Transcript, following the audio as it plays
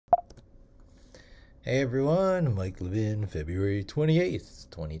Hey everyone, Mike Levin, February 28th,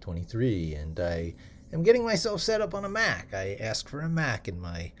 2023, and I am getting myself set up on a Mac. I asked for a Mac in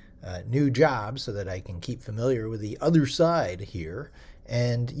my new job so that I can keep familiar with the other side here.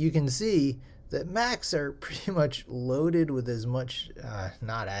 And you can see that Macs are pretty much loaded with as much,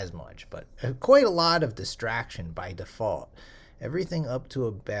 not as much, but quite a lot of distraction by default. Everything up to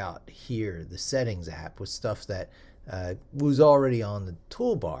about here, the settings app, was stuff that was already on the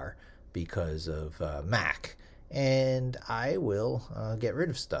toolbar because of Mac. And I will get rid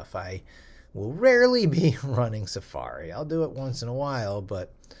of stuff. I will rarely be running Safari. I'll do it once in a while,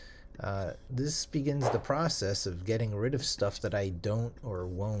 but this begins the process of getting rid of stuff that I don't or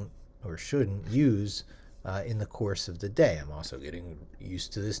won't or shouldn't use in the course of the day. I'm also getting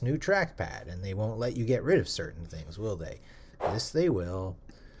used to this new trackpad, and they won't let you get rid of certain things, will they? This they will.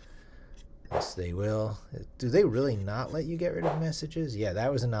 Yes, they will. Do they really not let you get rid of messages? Yeah,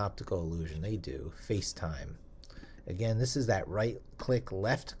 that was an optical illusion. They do. FaceTime. Again, this is that right click,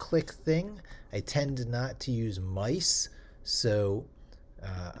 left click thing. I tend not to use mice, so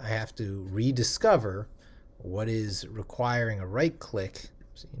I have to rediscover what is requiring a right click.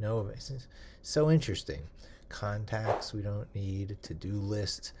 So, it's so interesting. Contacts we don't need. To-do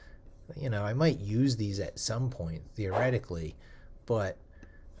list. I might use these at some point, theoretically, but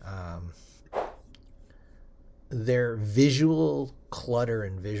they're visual clutter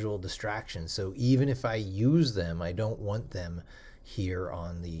and visual distractions. So even if I use them, I don't want them here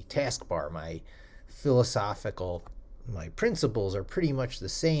on the taskbar. My principles are pretty much the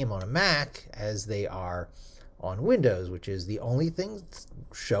same on a Mac as they are on Windows, which is the only thing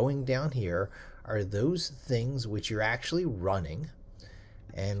showing down here are those things which you're actually running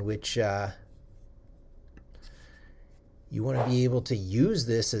and which you want to be able to use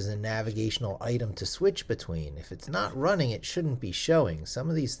this as a navigational item to switch between. If it's not running, it shouldn't be showing. Some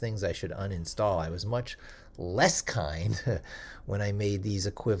of these things I should uninstall. I was much less kind when I made these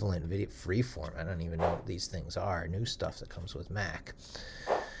equivalent video freeform. I don't even know what these things are. New stuff that comes with Mac.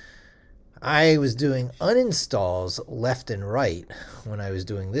 I was doing uninstalls left and right when I was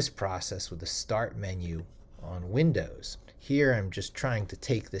doing this process with the start menu on Windows. Here I'm just trying to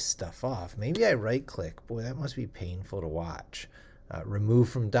take this stuff off. Maybe I right click. Boy, that must be painful to watch. Remove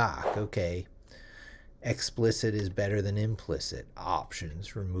from dock. Okay. Explicit is better than implicit.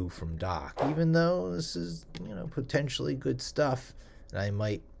 Options, remove from dock. Even though this is, potentially good stuff, and I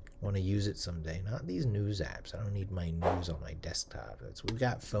might want to use it someday. Not these news apps. I don't need my news on my desktop. That's what we've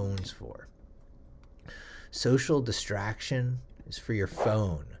got phones for. Social distraction is for your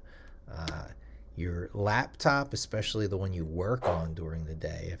phone. Your laptop, especially the one you work on during the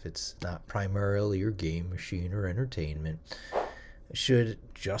day, if it's not primarily your game machine or entertainment, should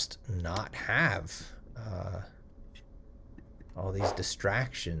just not have all these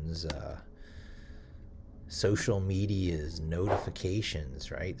distractions, social medias,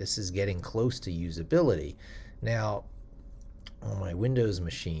 notifications, right? This is getting close to usability. Now, on my Windows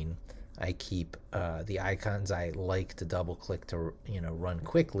machine, I keep the icons I like to double click to run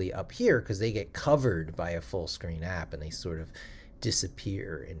quickly up here because they get covered by a full screen app and they sort of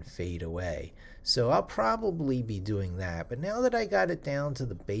disappear and fade away. So I'll probably be doing that. But now that I got it down to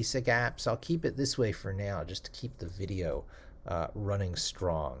the basic apps, I'll keep it this way for now just to keep the video running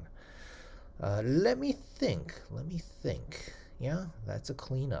strong. Let me think. Yeah, that's a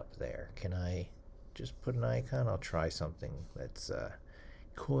cleanup there. Can I just put an icon? I'll try something that's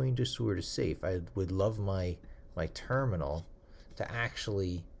kind of sort of safe. I would love my terminal to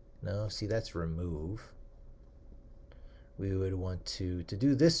actually, no, see, that's remove. We would want to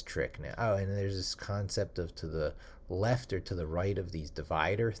do this trick now. Oh, and there's this concept of to the left or to the right of these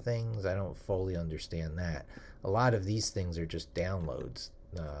divider things. I don't fully understand that. A lot of these things are just downloads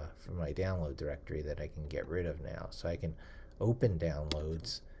from my download directory that I can get rid of now. So I can open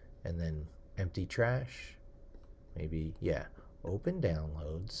downloads and then empty trash. Maybe, yeah. Open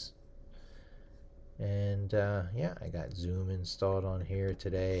downloads, and yeah, I got Zoom installed on here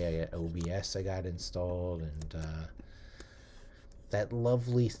today. I got OBS I got installed, and that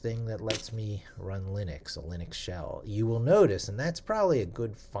lovely thing that lets me run Linux, a Linux shell. You will notice, and that's probably a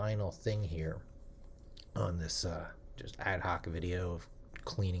good final thing here on this just ad hoc video of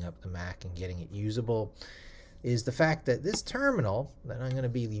cleaning up the Mac and getting it usable, is the fact that this terminal that I'm going to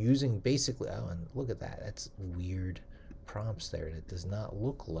be using basically, oh, and look at that, that's weird prompts there. That does not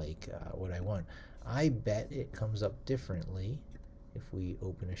look like what I want. I bet it comes up differently if we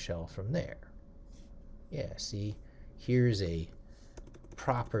open a shell from there. Yeah, see, here's a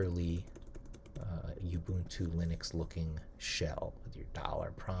properly Ubuntu Linux looking shell with your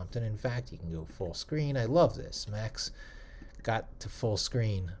dollar prompt, and in fact you can go full screen. I love this. Macs got to full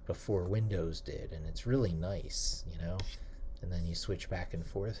screen before Windows did, and it's really nice, you know. And then you switch back and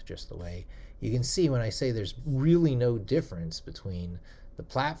forth just the way you can see when I say there's really no difference between the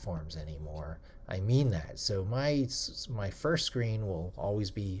platforms anymore. I mean that. So my first screen will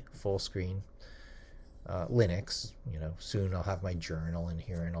always be full screen Linux. You know, soon I'll have my journal in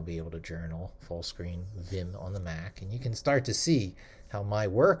here and I'll be able to journal full screen Vim on the Mac, and you can start to see how my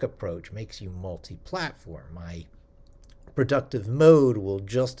work approach makes you multi-platform. My productive mode will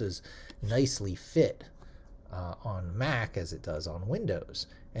just as nicely fit on Mac as it does on Windows.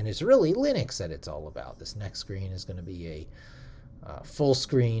 And it's really Linux that it's all about. This next screen is going to be a full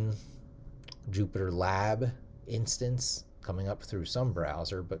screen Jupyter Lab instance coming up through some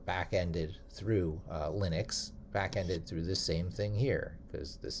browser, but back-ended through Linux, back-ended through this same thing here,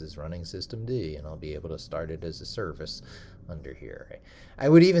 because this is running systemd, and I'll be able to start it as a service under here. I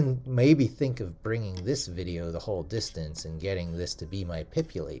would even maybe think of bringing this video the whole distance and getting this to be my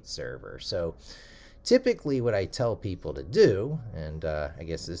Pipulate server. So typically what I tell people to do, and I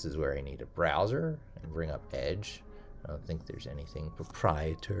guess this is where I need a browser and bring up Edge. I don't think there's anything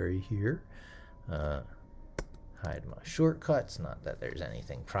proprietary here. Hide my shortcuts, not that there's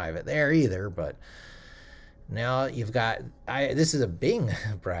anything private there either, but now you've got, this is a Bing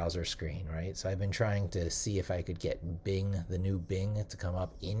browser screen, right? So I've been trying to see if I could get Bing, the new Bing, to come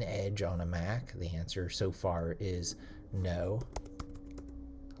up in Edge on a Mac. The answer so far is no.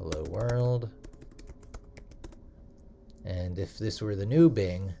 Hello world. And if this were the new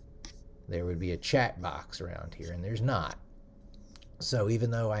Bing, there would be a chat box around here, and there's not. So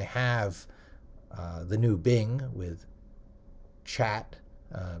even though I have the new Bing with chat,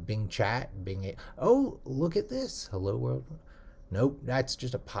 Bing chat, Bing. Oh, look at this. Hello world. Nope, that's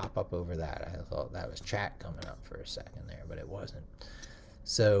just a pop-up over that. I thought that was chat coming up for a second there, but it wasn't.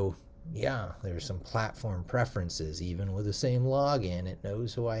 So yeah, there's some platform preferences. Even with the same login, it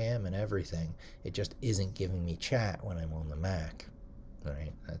knows who I am and everything. It just isn't giving me chat when I'm on the Mac. All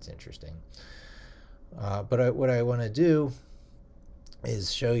right, that's interesting. But what I want to do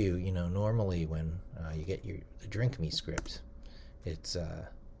is show you, you know, normally when you get the drink me script, it's,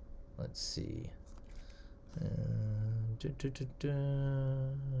 let's see,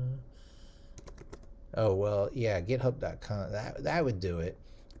 oh, well, yeah, github.com, that would do it,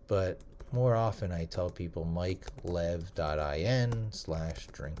 but more often I tell people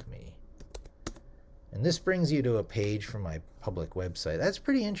mikelev.in/drinkme. And this brings you to a page from my public website. That's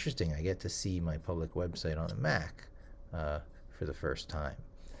pretty interesting. I get to see my public website on a Mac for the first time.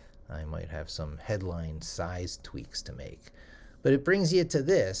 I might have some headline size tweaks to make. But it brings you to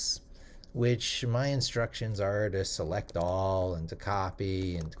this, which my instructions are to select all and to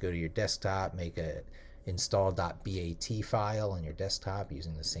copy and to go to your desktop, make a install.bat file on your desktop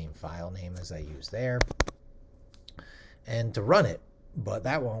using the same file name as I use there, and to run it. But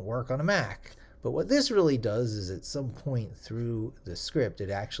that won't work on a Mac. But what this really does is at some point through the script,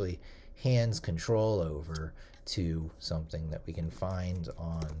 it actually hands control over to something that we can find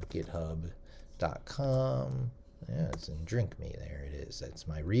on github.com. Yeah, it's in drinkme. There it is. That's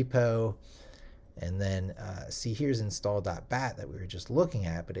my repo. And then see, here's install.bat that we were just looking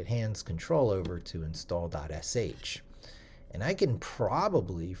at, but it hands control over to install.sh. And I can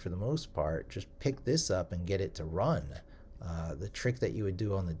probably, for the most part, just pick this up and get it to run. The trick that you would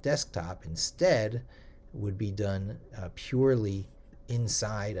do on the desktop instead would be done purely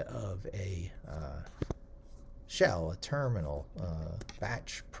inside of a shell, a terminal,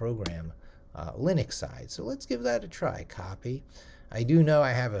 batch program, Linux side. So let's give that a try. Copy. I do know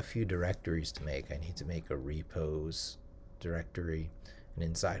I have a few directories to make. I need to make a repos directory, and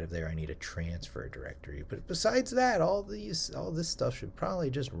inside of there I need a transfer directory. But besides that, all this stuff should probably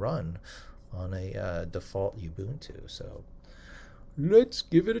just run on a default Ubuntu. So let's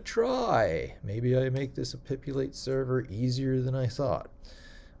give it a try. Maybe I make this a Pipulate server easier than I thought.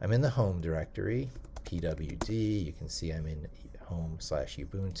 I'm in the home directory, pwd. You can see I'm in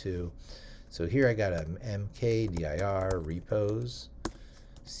home/Ubuntu. So here I got a mkdir repos,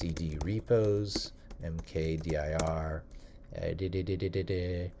 cd repos, mkdir,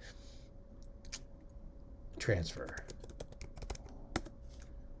 transfer.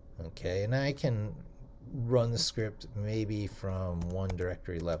 Okay, and I can run the script maybe from one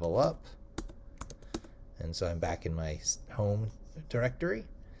directory level up. And so I'm back in my home directory,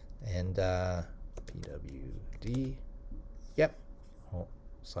 and pwd, yep,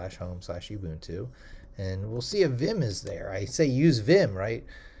 home/home/Ubuntu, and we'll see if Vim is there. I say use Vim, right?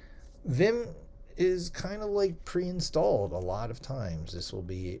 Vim is kind of like pre-installed a lot of times. This will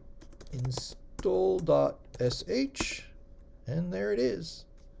be install.sh, and there it is.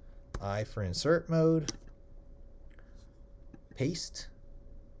 I for insert mode, paste,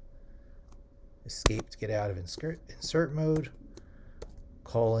 escape to get out of insert mode,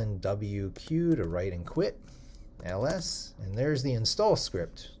 colon WQ to write and quit, ls, and there's the install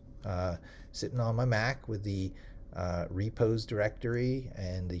script sitting on my Mac with the repos directory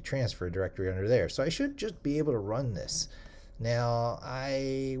and the transfer directory under there. So I should just be able to run this. Now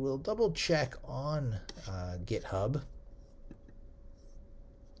I will double check on GitHub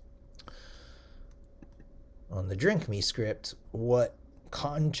on the drink me script what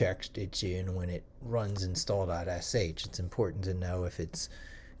context it's in when it runs install.sh. It's important to know if it's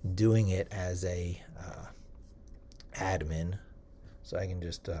doing it as a admin. So I can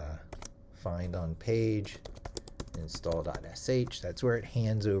just find on page install.sh. That's where it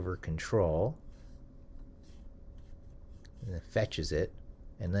hands over control and it fetches it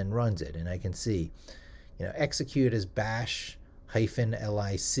and then runs it. And I can see, execute as bash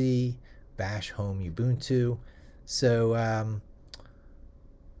 -lic bash home Ubuntu. So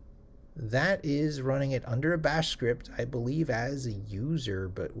that is running it under a bash script, I believe, as a user,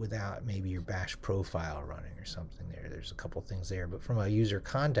 but without maybe your bash profile running or something there. There's a couple things there, but from a user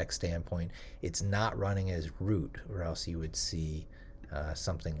context standpoint, it's not running as root, or else you would see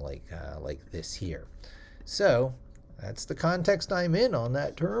something like this here. So that's the context I'm in on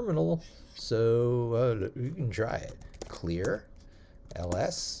that terminal. So you can try it. Clear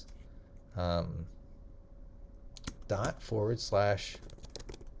ls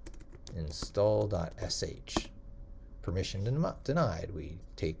 /install.sh. Permission denied. We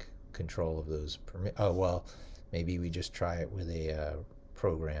take control of those oh, well, maybe we just try it with a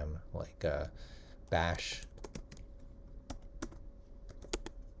program like bash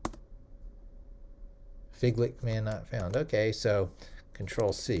figlet command not found. Okay, so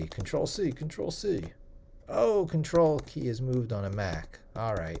control C, control C, control C. Oh, control key is moved on a Mac.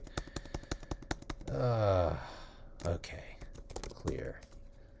 All right. Okay, clear.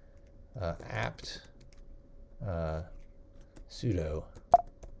 Apt sudo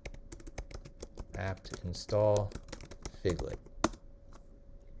apt install figlet.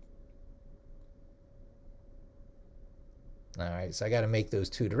 All right, so I got to make those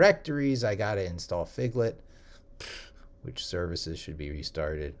two directories. I got to install figlet. Which services should be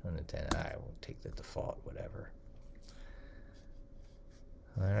restarted? Unattended. I will take the default, whatever.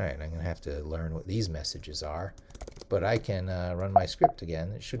 All right, I'm going to have to learn what these messages are, but I can run my script again.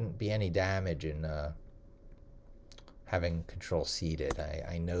 There shouldn't be any damage in having control seated.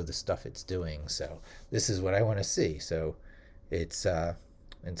 I know the stuff it's doing, so this is what I want to see. So it's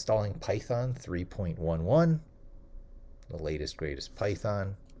installing Python 3.11, the latest, greatest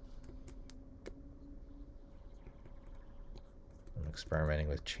Python. I'm experimenting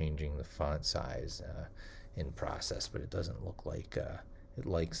with changing the font size in process, but it doesn't look like it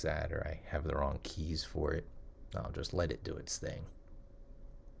likes that, or I have the wrong keys for it. I'll just let it do its thing.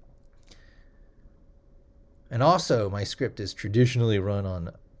 And also, my script is traditionally run on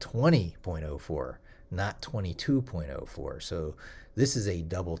 20.04, not 22.04. So this is a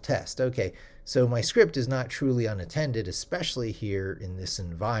double test. Okay, so my script is not truly unattended, especially here in this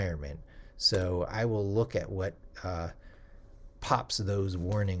environment. So I will look at what pops those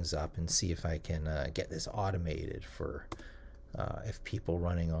warnings up and see if I can get this automated for if people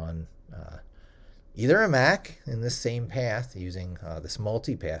running on either a Mac in this same path using this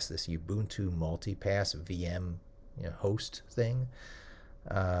MultiPass, this Ubuntu MultiPass VM host thing,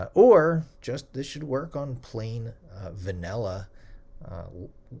 or just this should work on plain vanilla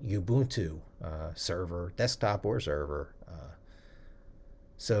Ubuntu server, desktop or server.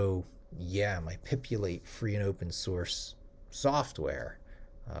 So yeah, my Pipulate free and open source software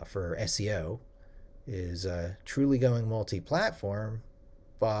for SEO is truly going multi-platform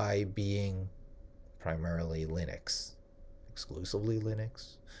by being primarily Linux, exclusively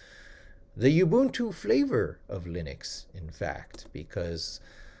Linux. The Ubuntu flavor of Linux, in fact, because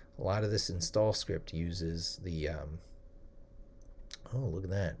a lot of this install script uses the oh, look at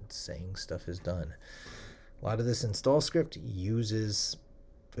that, it's saying stuff is done. A lot of this install script uses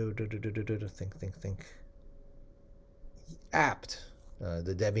think apt,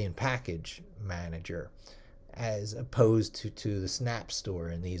 the Debian package manager, as opposed to the Snap Store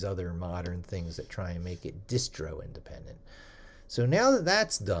and these other modern things that try and make it distro independent. So now that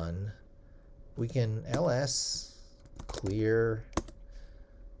that's done, we can ls clear,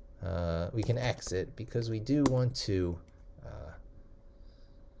 we can exit, because we do want to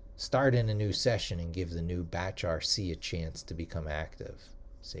start in a new session and give the new batch RC a chance to become active.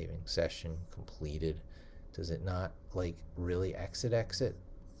 Saving session completed. Does it not like really exit?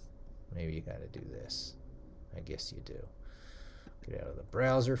 Maybe you got to do this. I guess you do. Get out of the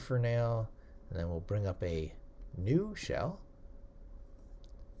browser for now, and then we'll bring up a new shell.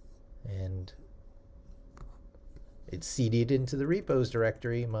 and it's CD'd into the repos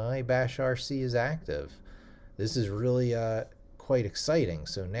directory. My bash RC is active. This is really quite exciting.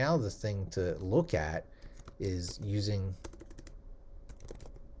 So now the thing to look at is using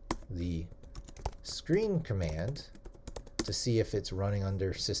the screen command to see if it's running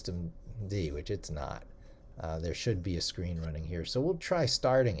under system D, which it's not. There should be a screen running here. So we'll try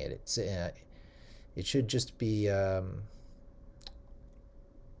starting it. It should just be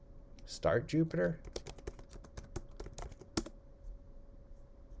start Jupyter.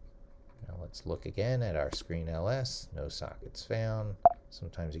 Now let's look again at our screen LS. No sockets found.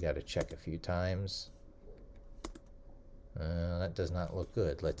 Sometimes you got to check a few times. That does not look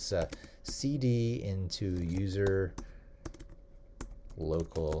good. Let's CD into user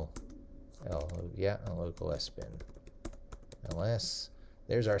local local sbin ls.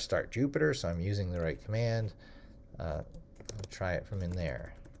 There's our start Jupyter, so I'm using the right command. I'll try it from in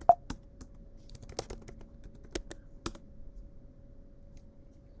there.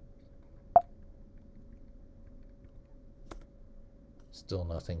 Still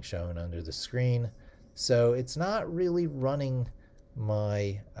nothing shown under the screen. So it's not really running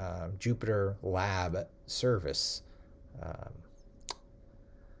my Jupyter Lab service.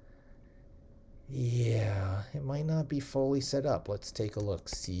 Yeah, it might not be fully set up. Let's take a look.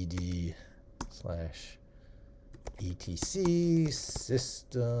 CD/etc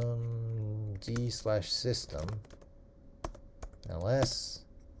system d/system ls,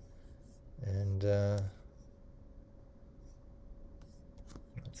 and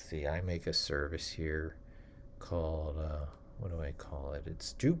let's see, I make a service here called, what do I call it?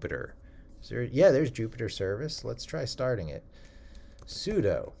 It's Jupyter. Yeah, there's Jupyter service. Let's try starting it.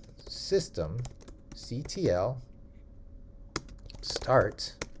 Sudo systemctl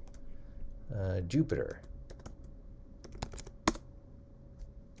start Jupyter.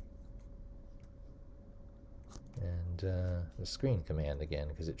 And the screen command again,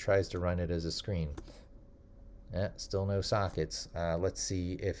 because it tries to run it as a screen. Still no sockets. Let's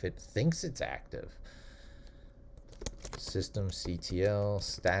see if it thinks it's active. Systemctl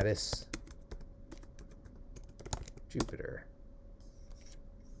status Jupyter.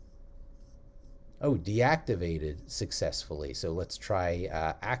 Oh, deactivated successfully. So let's try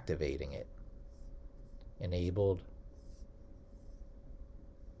activating it. Enabled.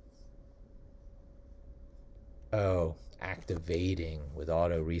 Oh, activating with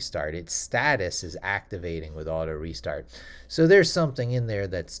auto restart. Its status is activating with auto restart. So there's something in there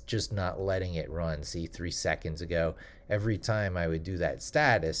that's just not letting it run. See, 3 seconds ago, every time I would do that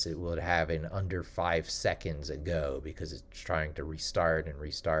status, it would have an under 5 seconds ago because it's trying to restart and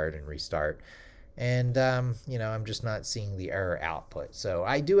restart and restart. And, you know, I'm just not seeing the error output. So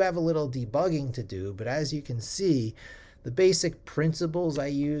I do have a little debugging to do, but as you can see, the basic principles I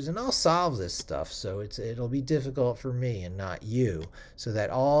use, and I'll solve this stuff, so it'll be difficult for me and not you, so that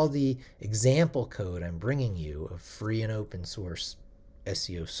all the example code I'm bringing you of free and open source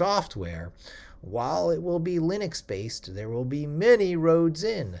SEO software, while it will be Linux-based, there will be many roads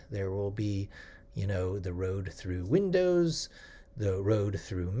in. There will be, you know, the road through Windows, the road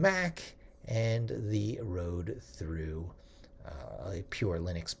through Mac, and the road through a pure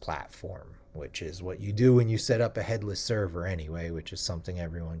Linux platform, which is what you do when you set up a headless server anyway, which is something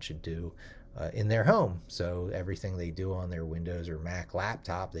everyone should do in their home. So everything they do on their Windows or Mac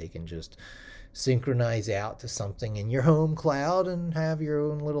laptop, they can just synchronize out to something in your home cloud and have your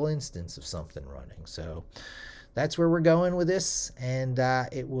own little instance of something running. So that's where we're going with this, and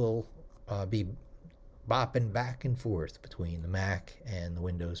it will be bopping back and forth between the Mac and the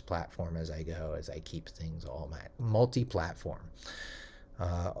Windows platform as I go, as I keep things all multi-platform.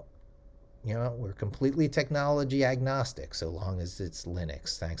 You know, we're completely technology agnostic so long as it's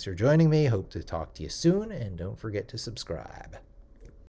Linux. Thanks for joining me. Hope to talk to you soon, and don't forget to subscribe.